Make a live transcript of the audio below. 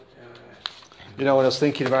You know, when I was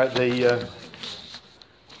thinking about the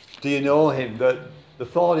do you know him, the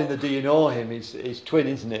thought in the do you know him is twin,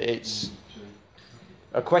 isn't it? It's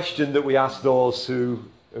a question that we ask those who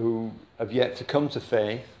have yet to come to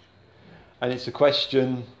faith, and it's a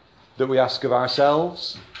question that we ask of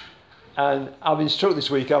ourselves. And I've been struck this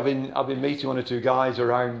week. I've been meeting one or two guys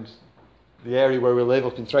around the area where we live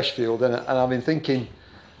up in Thrushfield, and I've been thinking,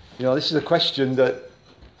 you know, this is a question that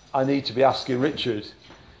I need to be asking Richard.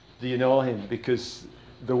 Do you know him? Because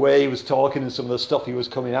the way he was talking and some of the stuff he was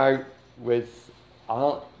coming out with,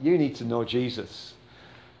 you need to know Jesus.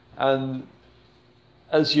 And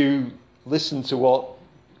as you listen to what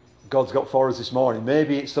God's got for us this morning,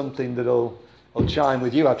 maybe it's something that'll chime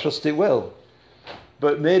with you. I trust it will.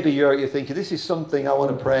 But maybe you're thinking, this is something I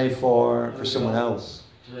want to pray for someone else.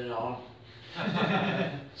 Turn it on.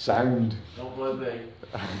 Sound. Don't blow me.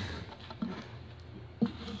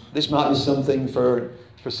 This might be something for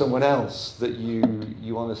someone else that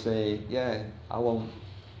you want to say, yeah, I want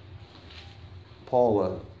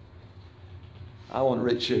Paula, I want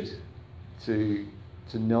Richard to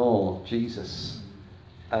know Jesus.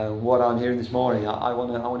 And what I'm hearing this morning, I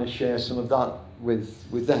want to share some of that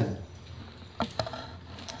with them.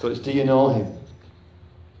 So it's, do you know him?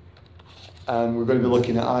 And we're going to be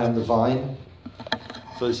looking at I am the vine.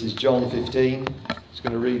 So this is John 15. Just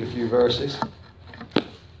going to read a few verses.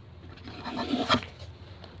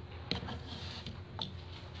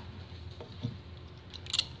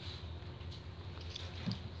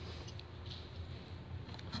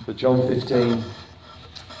 So John 15,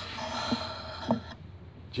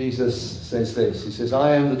 Jesus says this. He says,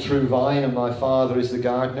 I am the true vine and my Father is the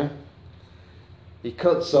gardener. He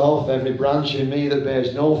cuts off every branch in me that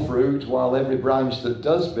bears no fruit, while every branch that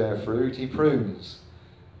does bear fruit he prunes,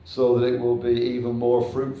 so that it will be even more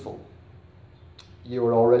fruitful. You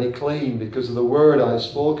are already clean because of the word I have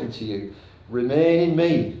spoken to you. Remain in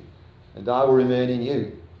me, and I will remain in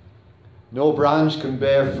you. No branch can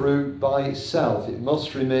bear fruit by itself. It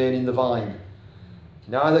must remain in the vine.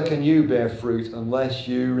 Neither can you bear fruit unless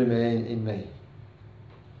you remain in me.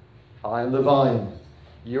 I am the vine.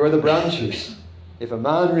 You are the branches. If a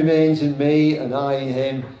man remains in me and I in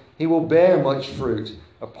him, he will bear much fruit.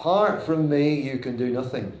 Apart from me, you can do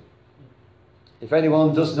nothing. If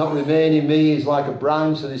anyone does not remain in me, he is like a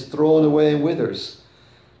branch that is thrown away and withers.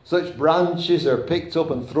 Such branches are picked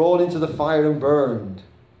up and thrown into the fire and burned.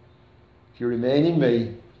 If you remain in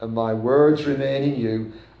me and my words remain in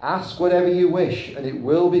you, ask whatever you wish and it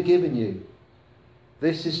will be given you.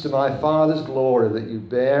 This is to my Father's glory that you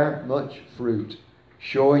bear much fruit,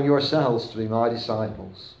 showing yourselves to be my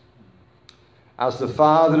disciples. As the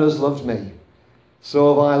Father has loved me,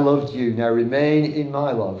 so have I loved you. Now remain in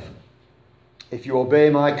my love. If you obey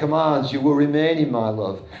my commands, you will remain in my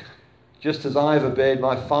love, just as I have obeyed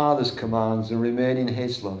my Father's commands and remain in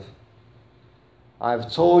his love. I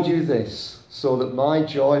have told you this so that my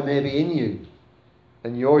joy may be in you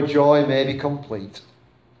and your joy may be complete.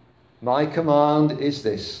 My command is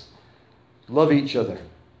this: love each other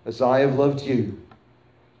as I have loved you.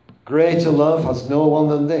 Greater love has no one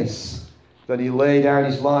than this, that he lay down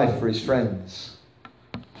his life for his friends.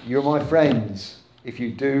 You're my friends if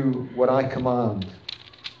you do what I command.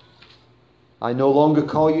 I no longer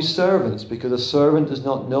call you servants, because a servant does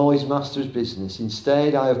not know his master's business.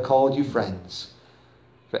 Instead, I have called you friends.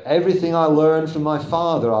 For everything I learned from my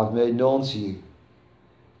Father I have made known to you.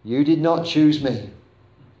 You did not choose me,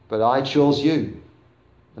 but I chose you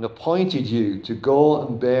and appointed you to go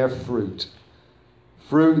and bear fruit,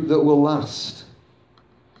 fruit that will last.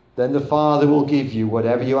 Then the Father will give you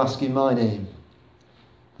whatever you ask in my name.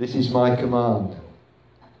 This is my command.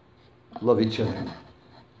 Love each other.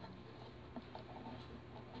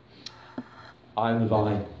 I am the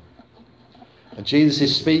vine. And Jesus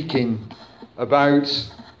is speaking about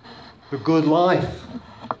the good life.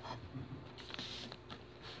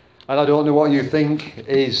 And I don't know what you think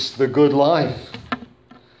is the good life.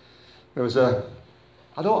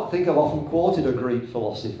 I don't think I've often quoted a Greek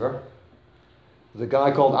philosopher. There's a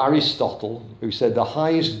guy called Aristotle who said the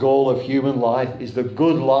highest goal of human life is the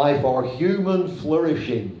good life or human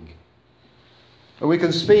flourishing. And we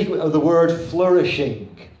can speak of the word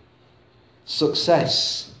flourishing,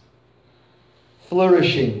 success,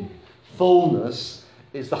 flourishing, fullness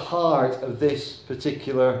is the heart of this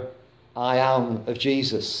particular I am of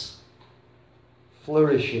Jesus.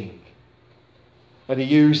 Flourishing. And he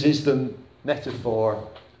uses the metaphor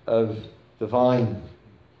of the vine.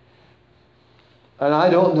 And I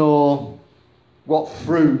don't know what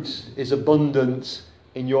fruit is abundant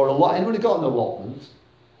in your allotment. Anybody got an allotment?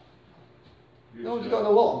 No one's got an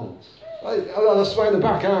allotment. Oh, that's right in the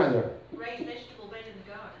back, aren't there? Raised vegetable bed in the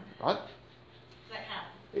garden. Right?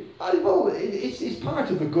 Well, it's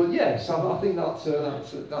part of the good. Yes, I think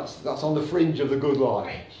that's on the fringe of the good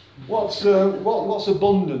life. What's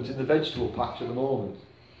abundant in the vegetable patch at the moment?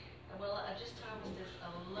 Well, I just harvested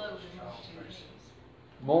a load of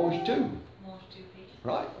Mange two.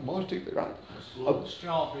 Right, Mange two. Right.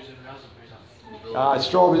 Strawberries and raspberries.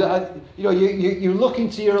 Strawberries. You look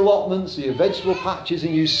into your allotments, your vegetable patches,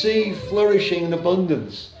 and you see flourishing and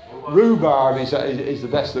abundance. Rhubarb is the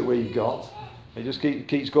best that we've got. It just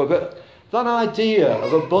keeps going. But that idea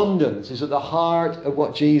of abundance is at the heart of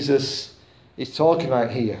what Jesus is talking about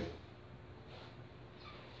here.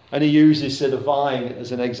 And he uses the vine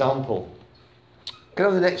as an example. Go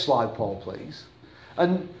to the next slide, Paul, please.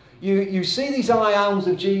 And you see these I ams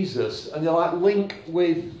of Jesus, and they're like linked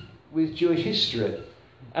with Jewish history.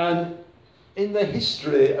 And in the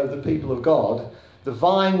history of the people of God, the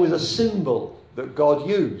vine was a symbol that God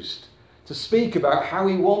used to speak about how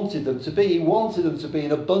he wanted them to be. He wanted them to be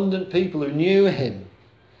an abundant people who knew him,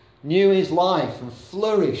 knew his life and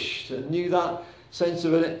flourished, and knew that sense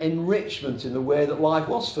of an enrichment in the way that life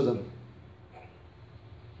was for them.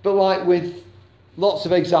 But like with lots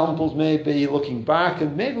of examples, maybe looking back,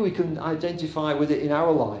 and maybe we can identify with it in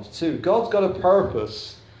our lives too. God's got a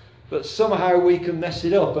purpose, but somehow we can mess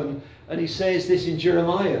it up. And he says this in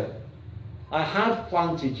Jeremiah: I had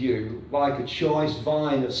planted you like a choice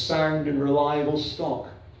vine of sound and reliable stock.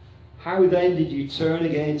 How then did you turn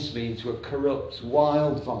against me into a corrupt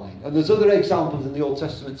wild vine? And there's other examples in the Old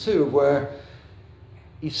Testament too, where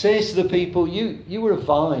he says to the people, you were a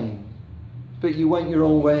vine, but you went your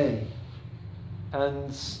own way.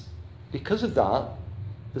 And because of that,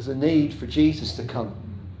 there's a need for Jesus to come.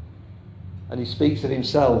 And he speaks of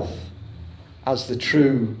himself as the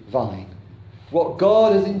true vine. What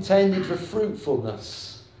God has intended for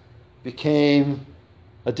fruitfulness became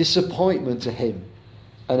a disappointment to him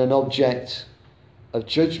and an object of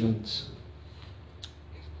judgment.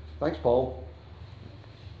 Thanks, Paul.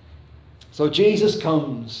 So Jesus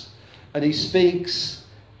comes and he speaks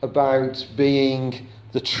about being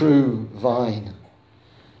the true vine.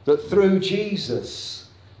 That through Jesus,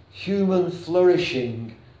 human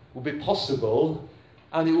flourishing will be possible,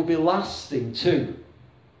 and it will be lasting too.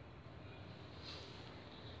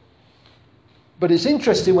 But it's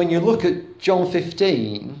interesting when you look at John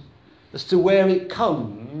 15 as to where it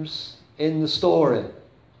comes in the story,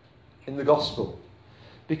 in the Gospel.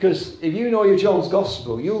 Because if you know your John's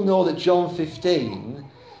Gospel, you'll know that John 15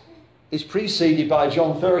 is preceded by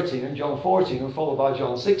John 13 and John 14 and followed by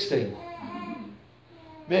John 16.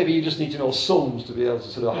 Maybe you just need to know sums to be able to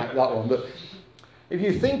sort of hack that one. But if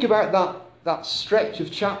you think about that stretch of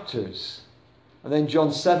chapters, and then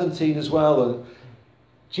John 17 as well, and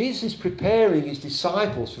Jesus is preparing his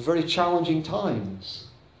disciples for very challenging times.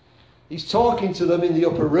 He's talking to them in the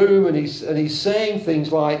upper room, and he's saying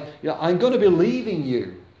things like, I'm going to be leaving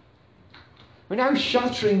you. I mean, how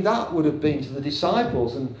shattering that would have been to the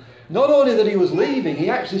disciples. And not only that he was leaving, he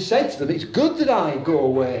actually said to them, it's good that I go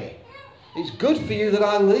away. It's good for you that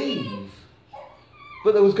I leave.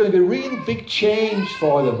 But there was going to be really big change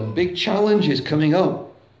for them and big challenges coming up.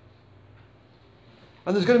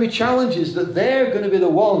 And there's going to be challenges that they're going to be the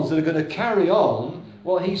ones that are going to carry on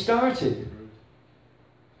what he started.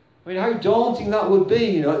 I mean, how daunting that would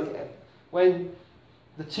be, when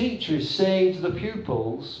the teacher is saying to the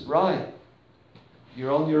pupils, right,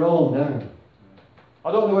 you're on your own now.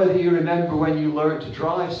 I don't know whether you remember when you learned to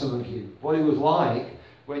drive, some of you, what it was like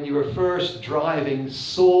when you were first driving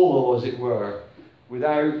solo, as it were,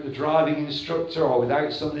 without the driving instructor or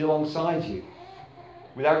without somebody alongside you.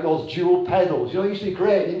 Without those dual pedals. It used to be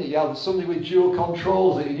great, didn't it? You had somebody with dual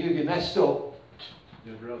controls that you knew if you messed up.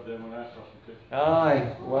 You drove them when I crossed the kitchen.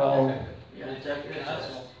 Aye, well,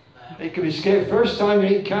 it could be scary. First time you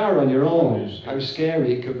eat car on your own, how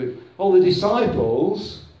scary it could be. Well, the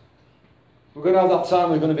disciples, we're going to have that time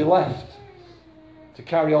we're going to be left to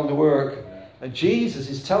carry on the work. And Jesus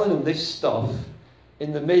is telling them this stuff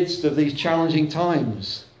in the midst of these challenging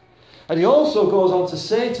times. And he also goes on to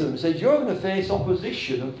say to them, he says, you're going to face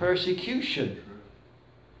opposition and persecution.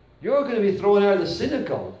 You're going to be thrown out of the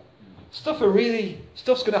synagogue. Stuff's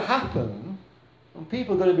going to happen, and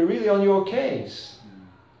people are going to be really on your case.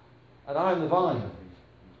 And I'm the vine.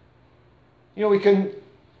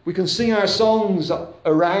 We can sing our songs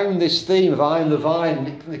around this theme of I am the vine,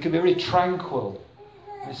 and they can be very tranquil.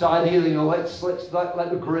 This idea, let's let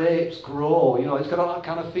the grapes grow. It's got that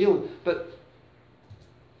kind of feel. But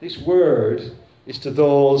this word is to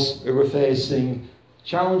those who are facing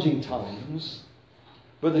challenging times.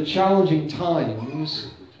 But the challenging times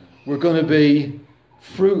were going to be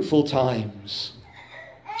fruitful times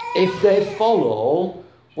if they follow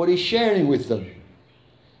what he's sharing with them.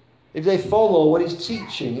 if they follow what he's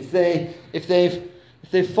teaching, if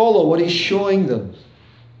they follow what he's showing them,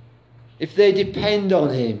 if they depend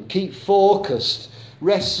on him, keep focused,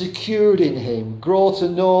 rest secured in him, grow to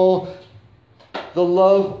know the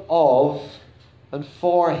love of and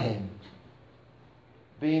for him,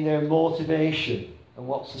 being their motivation and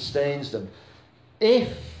what sustains them.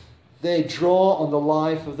 If they draw on the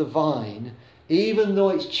life of the vine, even though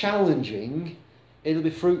it's challenging, it'll be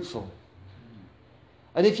fruitful.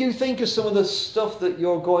 And if you think of some of the stuff that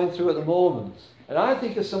you're going through at the moment, and I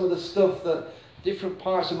think of some of the stuff that different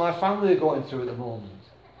parts of my family are going through at the moment,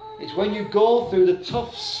 it's when you go through the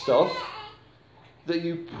tough stuff that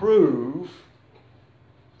you prove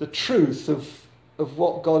the truth of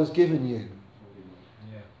what God has given you.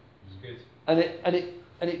 Yeah, it's good.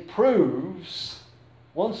 And it proves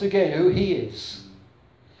once again who he is.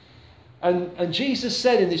 And Jesus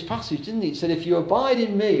said in this passage, didn't he? He said, if you abide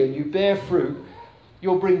in me and you bear fruit,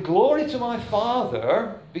 you'll bring glory to my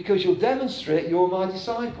Father because you'll demonstrate you're my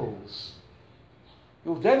disciples.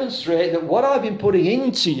 You'll demonstrate that what I've been putting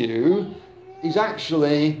into you is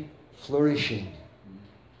actually flourishing,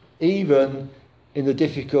 even in the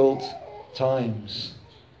difficult times.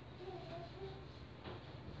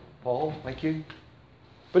 Paul, thank you.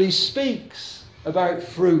 But he speaks about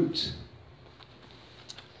fruit.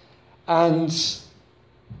 And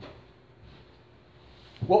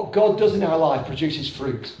what God does in our life produces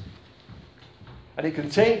fruit. And it can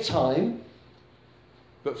take time,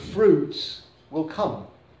 but fruit will come.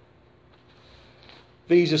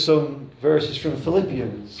 These are some verses from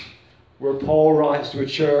Philippians, where Paul writes to a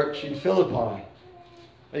church in Philippi.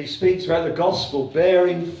 And he speaks about the gospel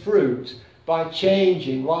bearing fruit by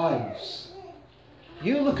changing lives.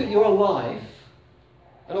 You look at your life,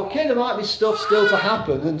 and okay, there might be stuff still to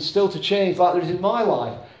happen and still to change like there is in my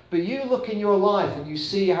life. But you look in your life and you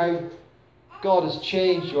see how God has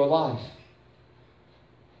changed your life.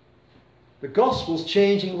 The gospel's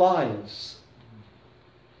changing lives.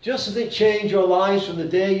 Just as it changed your lives from the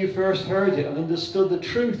day you first heard it and understood the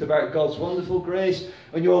truth about God's wonderful grace,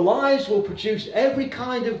 and your lives will produce every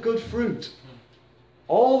kind of good fruit.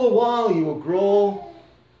 All the while you will grow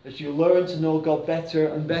as you learn to know God better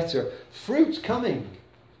and better. Fruit's coming.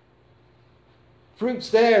 Fruit's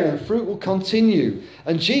there and fruit will continue.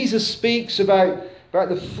 And Jesus speaks about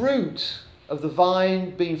the fruit of the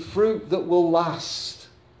vine being fruit that will last.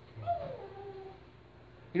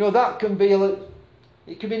 You know, that can be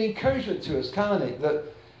it can be an encouragement to us, can't it? That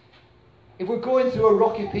if we're going through a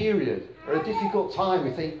rocky period or a difficult time,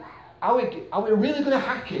 we think, are we really going to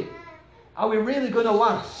hack it? Are we really going to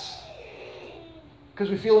last? Because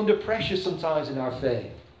we feel under pressure sometimes in our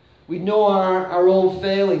faith. We know our own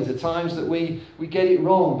failings, the times that we get it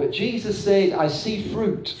wrong. But Jesus said, I see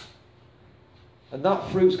fruit. And that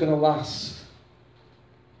fruit's going to last.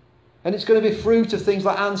 And it's going to be fruit of things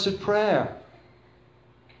like answered prayer.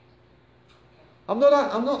 I'm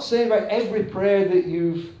not saying about every prayer that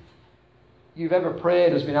you've ever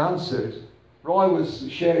prayed has been answered. Roy was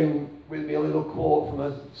sharing with me a little quote from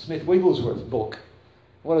a Smith Wigglesworth book.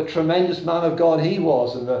 What a tremendous man of God he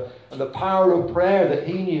was, and the power of prayer that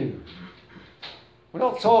he knew. We're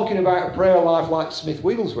not talking about a prayer life like Smith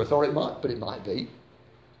Wigglesworth, but it might be.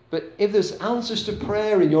 But if there's answers to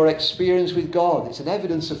prayer in your experience with God, it's an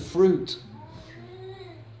evidence of fruit.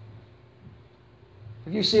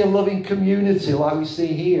 If you see a loving community like we see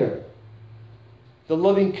here, the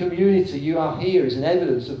loving community you have here is an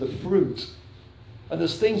evidence of the fruit. And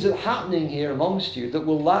there's things that are happening here amongst you that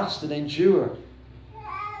will last and endure.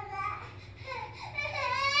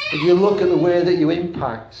 If you look at the way that you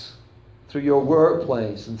impact through your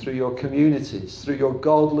workplace and through your communities, through your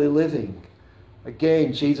godly living,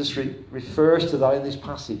 again, Jesus refers to that in this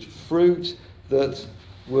passage. Fruit that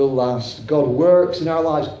will last. God works in our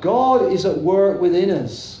lives. God is at work within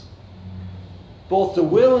us, both to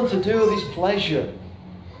will and to do of his pleasure.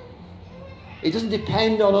 It doesn't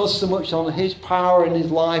depend on us so much on his power and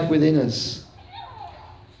his life within us.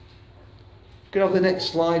 Could I have the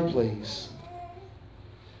next slide, please?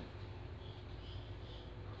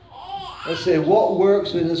 Let's say what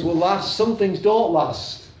works within us will last. Some things don't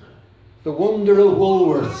last. The wonder of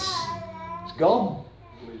Woolworths. It's gone.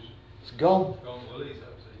 It's gone.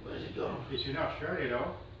 Where's it gone? It's in Australia,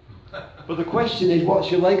 though. But the question is,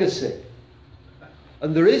 what's your legacy?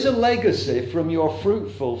 And there is a legacy from your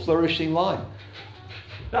fruitful, flourishing life.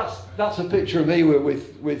 That's a picture of me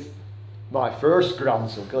with my first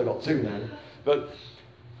grandson, because I've got two now. But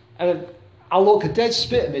I look a dead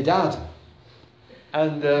spit at my dad.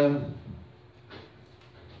 And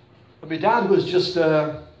my dad was just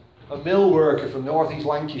a mill worker from North East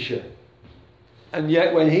Lancashire. And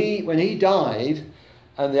yet when he died,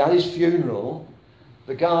 and they had his funeral.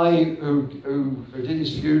 The guy who did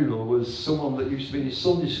his funeral was someone that used to be in his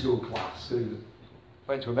Sunday school class, who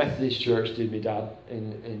went to a Methodist church, did my dad,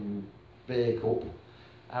 in Bacup.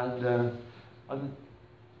 And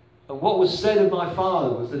what was said of my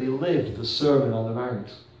father was that he lived the Sermon on the Mount.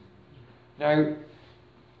 Now,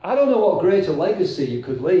 I don't know what greater legacy you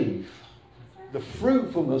could leave. The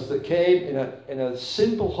fruitfulness that came in a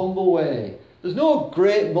simple, humble way. There's no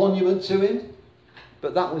great monument to him,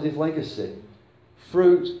 but that was his legacy.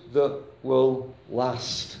 Fruit that will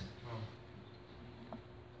last.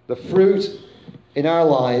 The fruit in our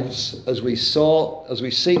lives as we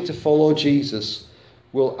seek to follow Jesus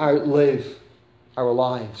will outlive our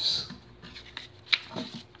lives.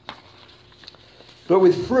 But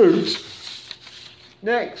with fruit,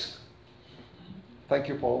 next, thank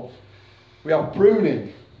you, Paul, we have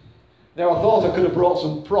pruning. Now, I thought I could have brought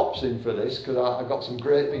some props in for this, because I got some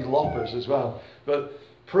great big loppers as well. But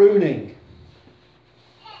pruning.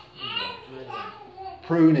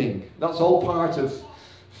 Pruning. That's all part of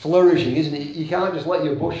flourishing, isn't it? You can't just let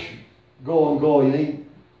your bush go and go. You need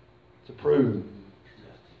to prune.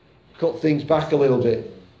 Cut things back a little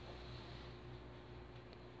bit.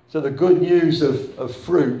 So the good news of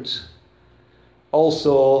fruit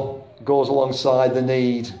also goes alongside the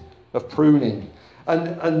need of pruning.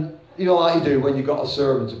 And you know, like you do when you've got a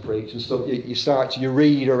sermon to preach and stuff, you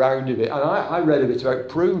read around a bit. And I read a bit about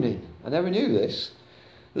pruning. I never knew this.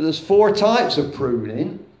 That there's 4 types of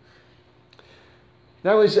pruning.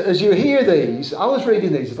 Now, as you hear these, I was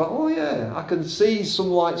reading these, I thought, oh yeah, I can see some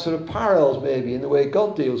like sort of parallels maybe in the way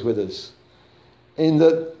God deals with us. In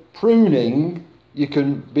that pruning, you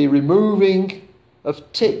can be removing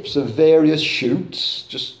of tips of various shoots,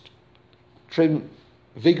 just trim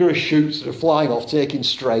vigorous shoots that are flying off, taking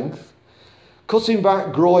strength, cutting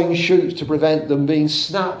back growing shoots to prevent them being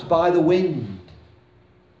snapped by the wind.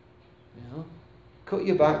 You know, cut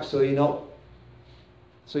your back so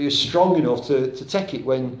you're strong enough to take it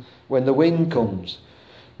when the wind comes.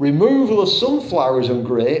 Removal of sunflowers and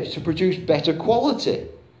grapes to produce better quality.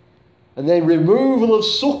 And then removal of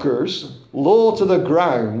suckers low to the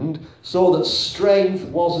ground so that strength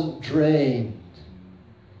wasn't drained.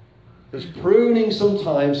 There's pruning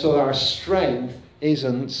sometimes so our strength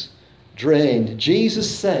isn't drained.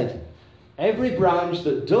 Jesus said, every branch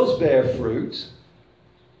that does bear fruit,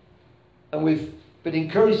 and we've been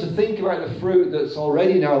encouraged to think about the fruit that's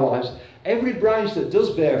already in our lives, every branch that does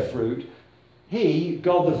bear fruit, He,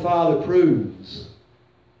 God the Father, prunes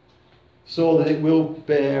so that it will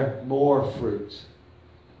bear more fruit.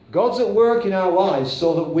 God's at work in our lives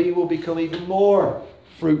so that we will become even more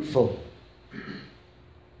fruitful.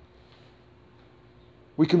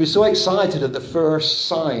 We can be so excited at the first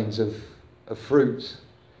signs of fruit.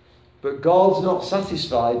 But God's not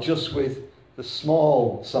satisfied just with the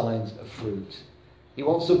small signs of fruit. He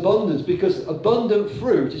wants abundance, because abundant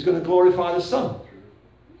fruit is going to glorify the Son.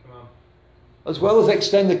 As well as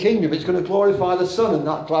extend the kingdom, it's going to glorify the Son, and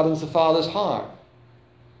that gladdens the Father's heart.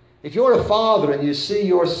 If you're a father and you see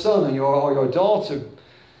your son or your daughter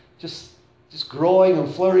just growing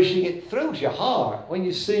and flourishing, it thrills your heart when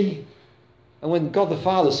you see, and when God the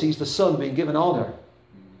Father sees the Son being given honour.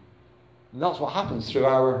 And that's what happens through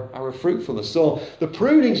our fruitfulness. So the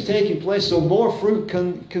pruning's taking place so more fruit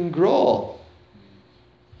can grow.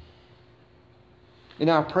 In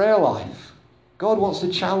our prayer life, God wants to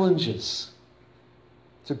challenge us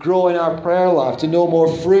to grow in our prayer life, to know more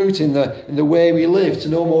fruit in the way we live, to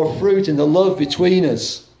know more fruit in the love between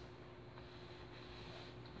us.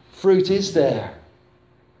 Fruit is there,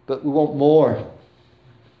 but we want more.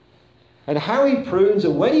 And how He prunes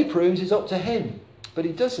and when He prunes is up to Him, but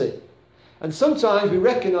He does it. And sometimes we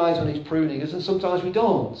recognise when He's pruning us, and sometimes we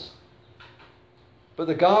don't. But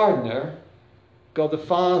the gardener, God the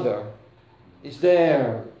Father, is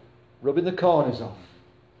there, rubbing the corners off,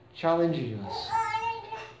 challenging us,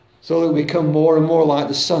 so that we become more and more like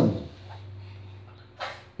the Son.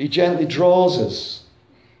 He gently draws us.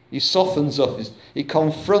 He softens us. He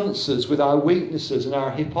confronts us with our weaknesses and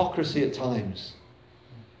our hypocrisy at times.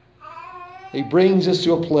 He brings us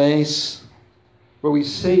to a place where we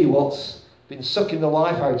see what's been sucking the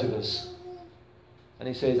life out of us. And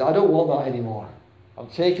He says, I don't want that anymore. I'm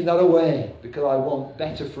taking that away because I want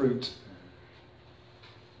better fruit.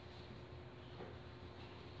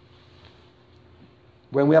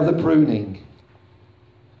 When we have the pruning,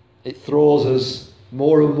 it throws us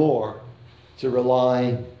more and more to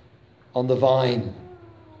rely on the vine,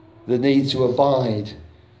 the need to abide,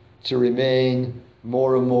 to remain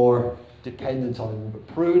more and more dependent on Him. But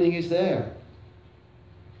pruning is there.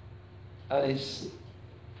 And it's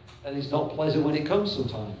not pleasant when it comes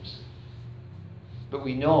sometimes. But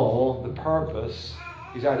we know the purpose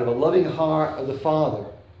is out of a loving heart of the Father,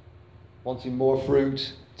 wanting more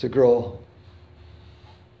fruit to grow.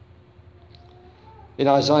 In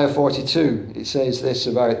Isaiah 42, it says this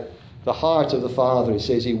about the heart of the Father. It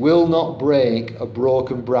says, He will not break a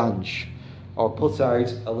broken branch or put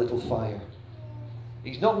out a little fire.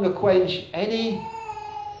 He's not going to quench any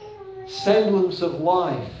semblance of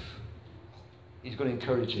life. He's going to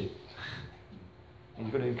encourage it. He's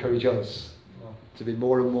going to encourage us to be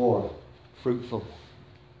more and more fruitful.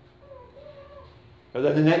 And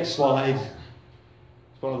then the next slide,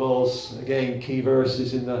 one of those, again, key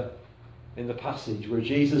verses in the passage where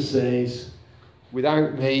Jesus says,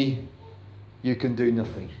 without me, you can do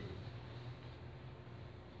nothing.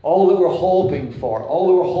 All that we're hoping for, all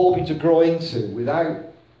that we're hoping to grow into, without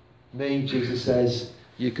me, Jesus says,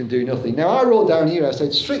 you can do nothing. Now, I wrote down here, I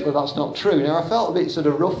said, strictly that's not true. Now, I felt a bit sort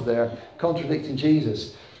of rough there, contradicting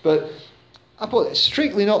Jesus. But I put it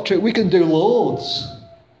strictly not true. We can do loads.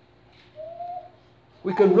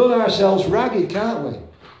 We can run ourselves ragged, can't we?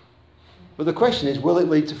 But the question is, will it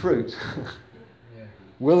lead to fruit?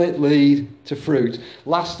 Will it lead to fruit?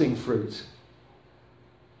 Lasting fruit.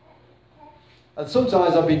 And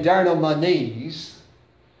sometimes I've been down on my knees,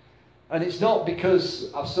 and it's not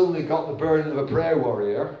because I've suddenly got the burden of a prayer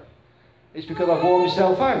warrior. It's because I've worn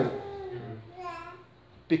myself out.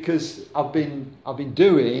 Because I've been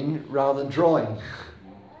doing rather than drawing.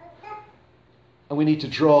 And we need to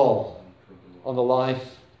draw on the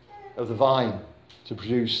life of the vine to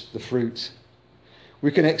produce the fruit.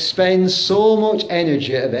 We can expend so much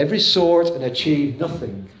energy of every sort and achieve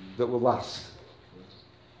nothing that will last.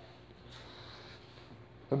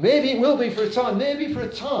 And maybe it will be for a time. Maybe for a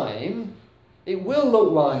time it will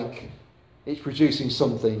look like it's producing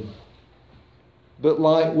something. But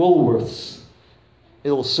like Woolworths,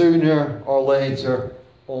 it'll sooner or later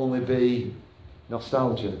only be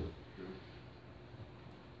nostalgia.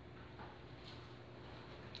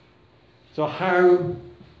 So how,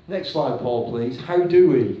 next slide Paul please, how do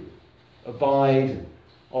we abide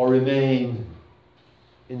or remain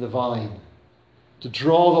in the vine? To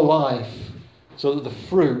draw the life so that the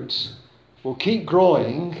fruit will keep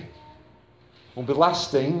growing, will be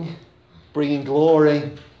lasting, bringing glory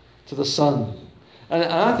to the Son. And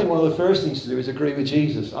I think one of the first things to do is agree with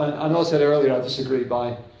Jesus. I know I said earlier I disagree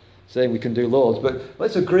by saying we can do loads, but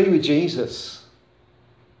let's agree with Jesus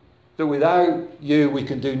that without you we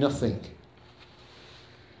can do nothing.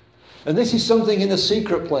 And this is something in a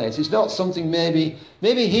secret place. It's not something maybe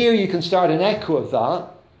here you can start an echo of that.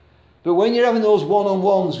 But when you're having those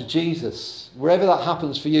one-on-ones with Jesus, wherever that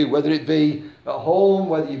happens for you, whether it be at home,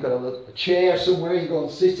 whether you've got a chair somewhere you go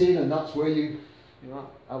and sit in, and that's where you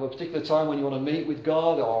have a particular time when you want to meet with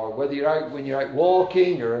God, or whether you're out when you're out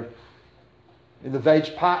walking, or in the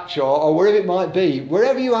veg patch, or wherever it might be,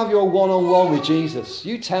 wherever you have your one-on-one with Jesus,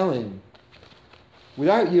 you tell him,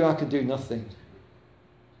 without you I can do nothing.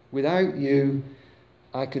 Without you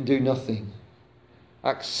I can do nothing.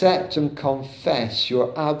 Accept and confess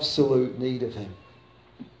your absolute need of him.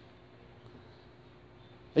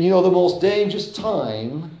 And you know, the most dangerous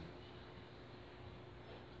time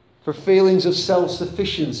for feelings of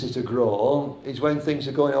self-sufficiency to grow is when things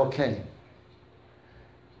are going okay.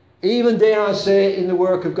 Even, dare I say, in the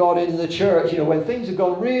work of God in the church, when things have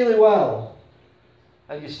gone really well,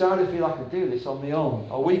 and you start to feel I can do this on my own,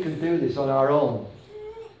 or we can do this on our own,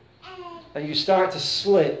 and you start to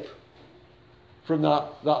slip from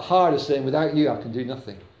that hardest thing, without you I can do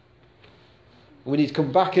nothing. We need to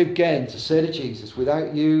come back again to say to Jesus,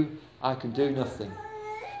 without you I can do nothing.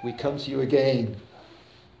 We come to you again.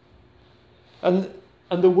 And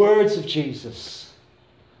the words of Jesus.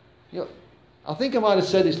 I think I might have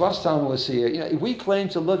said this last time I was here. If we claim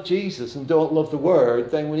to love Jesus and don't love the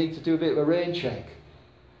Word, then we need to do a bit of a rain check.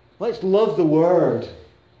 Let's love the Word.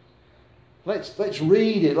 Let's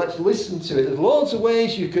read it. Let's listen to it. There's loads of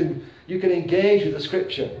ways you can engage with the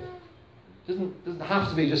Scripture. It doesn't have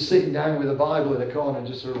to be just sitting down with a Bible in a corner and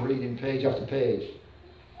just sort of reading page after page.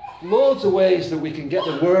 Loads of ways that we can get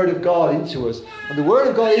the Word of God into us. And the Word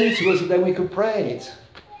of God into us, and then we can pray it.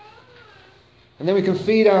 And then we can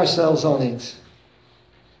feed ourselves on it.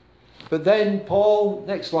 But then, Paul,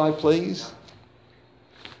 next slide please.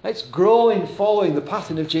 Let's grow in following the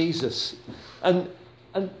pattern of Jesus. And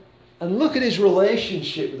look at his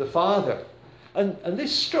relationship with the Father. And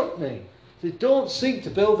this struck me. Don't seek to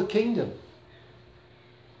build the kingdom.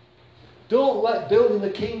 Don't let building the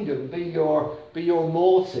kingdom be your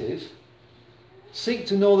motive. Seek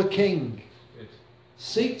to know the King. Yes.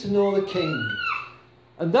 Seek to know the King.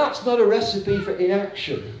 And that's not a recipe for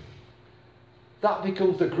inaction. That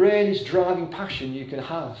becomes the greatest driving passion you can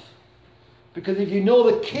have. Because if you know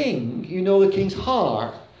the king, you know the king's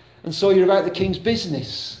heart, and so you're about the king's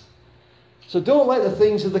business. So don't let the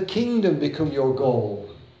things of the kingdom become your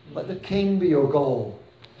goal. Let the king be your goal.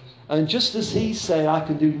 And just as he said, I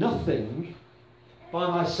can do nothing by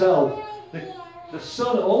myself, the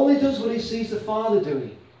son only does what he sees the father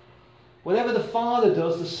doing. Whatever the father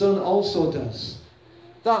does, the son also does.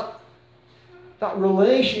 That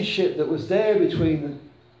relationship that was there between the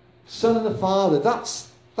son and the father, that's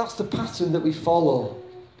the pattern that we follow.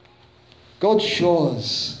 God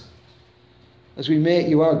shows as we make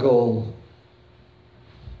you our goal.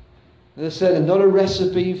 As I said, not a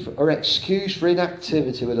recipe or excuse for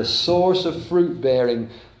inactivity, but a source of fruit bearing,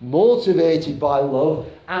 motivated by love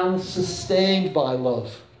and sustained by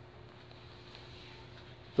love.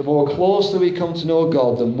 The more closely we come to know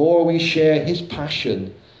God, the more we share his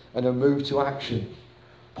passion and are moved to action.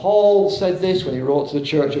 Paul said this when he wrote to the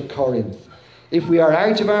church of Corinth. If we are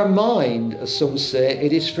out of our mind, as some say,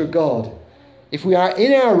 it is for God. If we are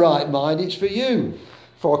in our right mind, it's for you.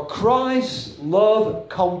 For Christ's love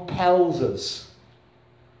compels us.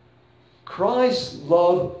 Christ's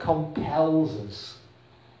love compels us.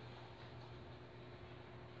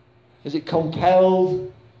 As it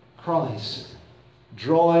compelled Christ,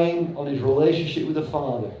 drawing on his relationship with the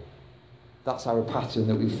Father. That's our pattern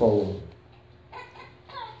that we follow.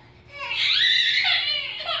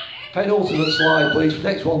 Penultimate slide, please.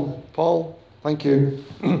 Next one, Paul. Thank you.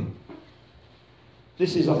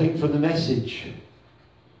 This is, I think, from the Message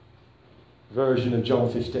version of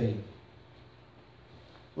John 15.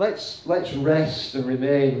 Let's rest and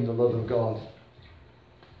remain in the love of God.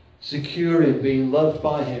 Secure in being loved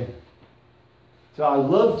by him. So I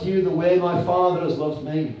loved you the way my Father has loved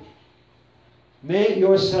me. Make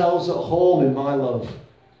yourselves at home in my love.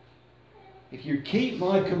 If you keep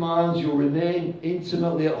my commands, you'll remain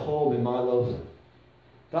intimately at home in my love.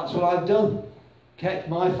 That's what I've done. Kept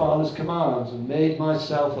my Father's commands and made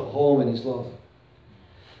myself at home in his love.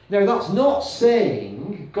 Now, that's not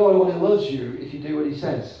saying God only loves you if you do what he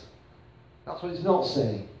says. That's what it's not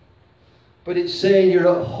saying. But it's saying you're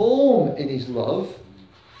at home in his love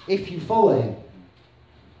if you follow him.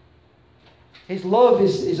 His love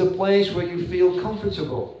is a place where you feel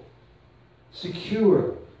comfortable,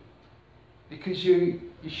 secure, because you're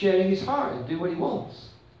sharing his heart and do what he wants.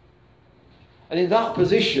 And in that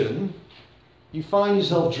position, you find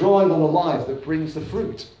yourself drawing on a life that brings the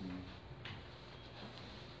fruit.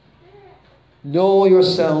 Know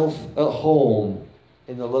yourself at home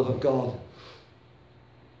in the love of God.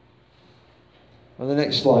 On the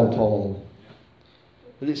next slide, Paul.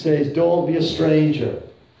 But it says, don't be a stranger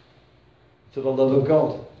to the love of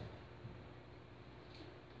God.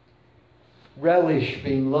 Relish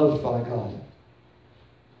being loved by God.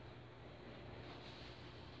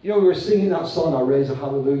 You know, we were singing that song, I Raise a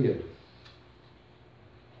Hallelujah.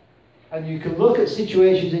 And you can look at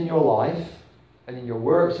situations in your life, and in your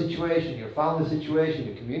work situation, your family situation,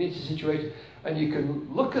 your community situation, and you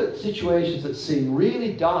can look at situations that seem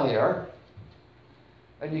really dire,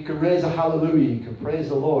 and you can raise a hallelujah, you can praise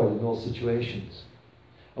the Lord in those situations.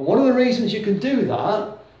 And one of the reasons you can do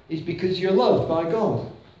that is because you're loved by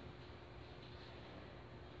God.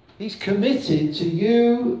 He's committed to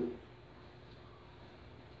you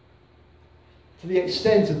to the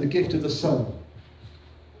extent of the gift of the Son.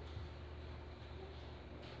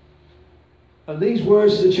 And these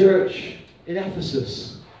words to the church in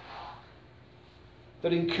Ephesus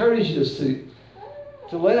that encouraged us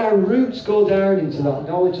to let our roots go down into that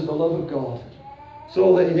knowledge of the love of God,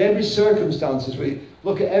 so that in every circumstance, as we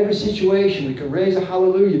look at every situation, we can raise a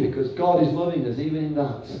hallelujah because God is loving us even in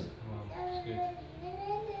that.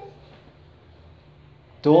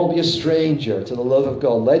 Don't be a stranger to the love of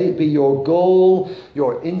God. Let it be your goal,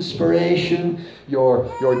 your inspiration,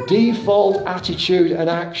 your default attitude and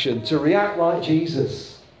action to react like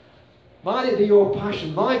Jesus. Might it be your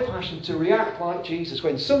passion, my passion, to react like Jesus.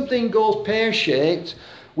 When something goes pear-shaped,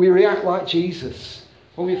 we react like Jesus.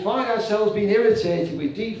 When we find ourselves being irritated, we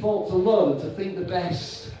default to love and to think the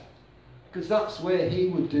best. Because that's where he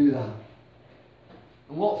would do that.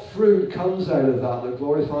 And what fruit comes out of that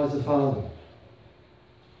glorifies the Father?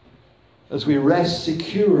 As we rest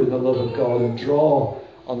secure in the love of God and draw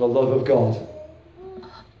on the love of God.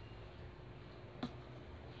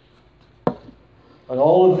 And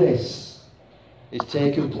all of this is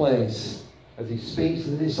taking place as he speaks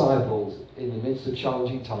to the disciples in the midst of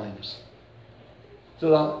challenging times.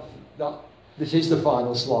 So this is the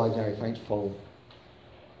final slide now, thanks Paul.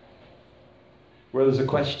 Where there's a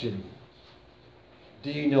question.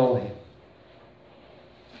 Do you know him?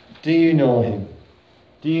 Do you know him?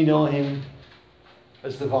 Do you know him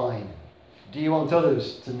as the vine? Do you want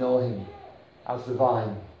others to know him? as the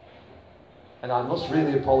vine. And I must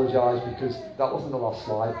really apologise because that wasn't the last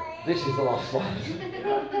slide. This is the last slide.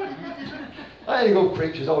 Any good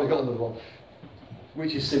preacher's always got another one.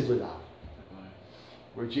 Which is simply that.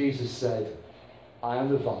 Where Jesus said, I am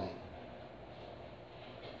the vine.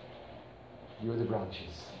 You are the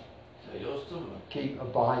branches. So you're stubborn. Keep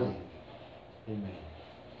abiding in me.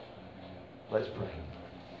 Let's pray.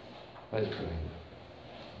 Let's pray.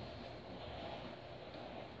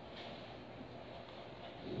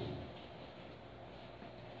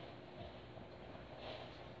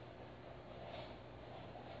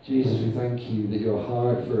 Jesus, we thank you that your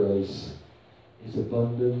heart for us is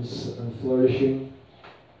abundance and flourishing.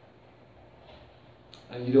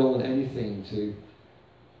 And you don't want anything to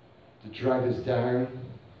drag us down.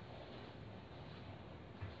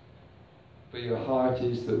 But your heart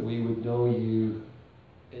is that we would know you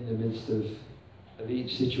in the midst of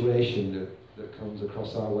each situation that comes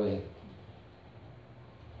across our way.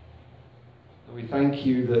 And we thank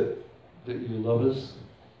you that you love us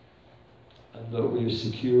and that we are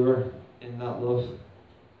secure in that love.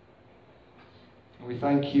 And we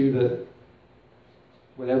thank you that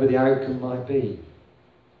whatever the outcome might be,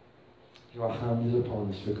 your hand is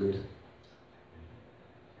upon us for good.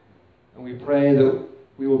 And we pray that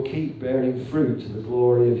we will keep bearing fruit to the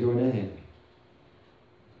glory of your name.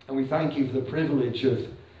 And we thank you for the privilege of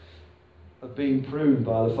being pruned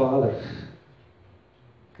by the Father,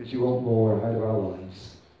 because you want more out of our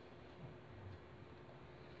lives.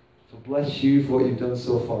 So bless you for what you've done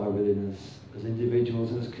so far within us as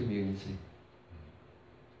individuals and as community.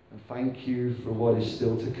 And thank you for what is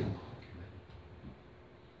still to come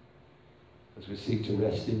as we seek to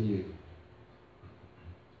rest in you,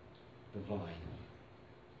 the vine.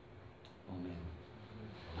 Amen.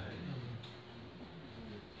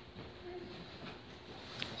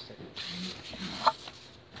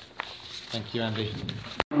 Thank you, Andy.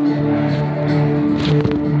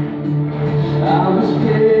 I was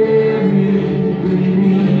buried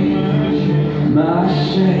beneath my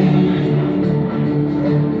shame.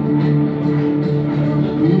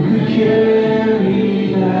 Who could care?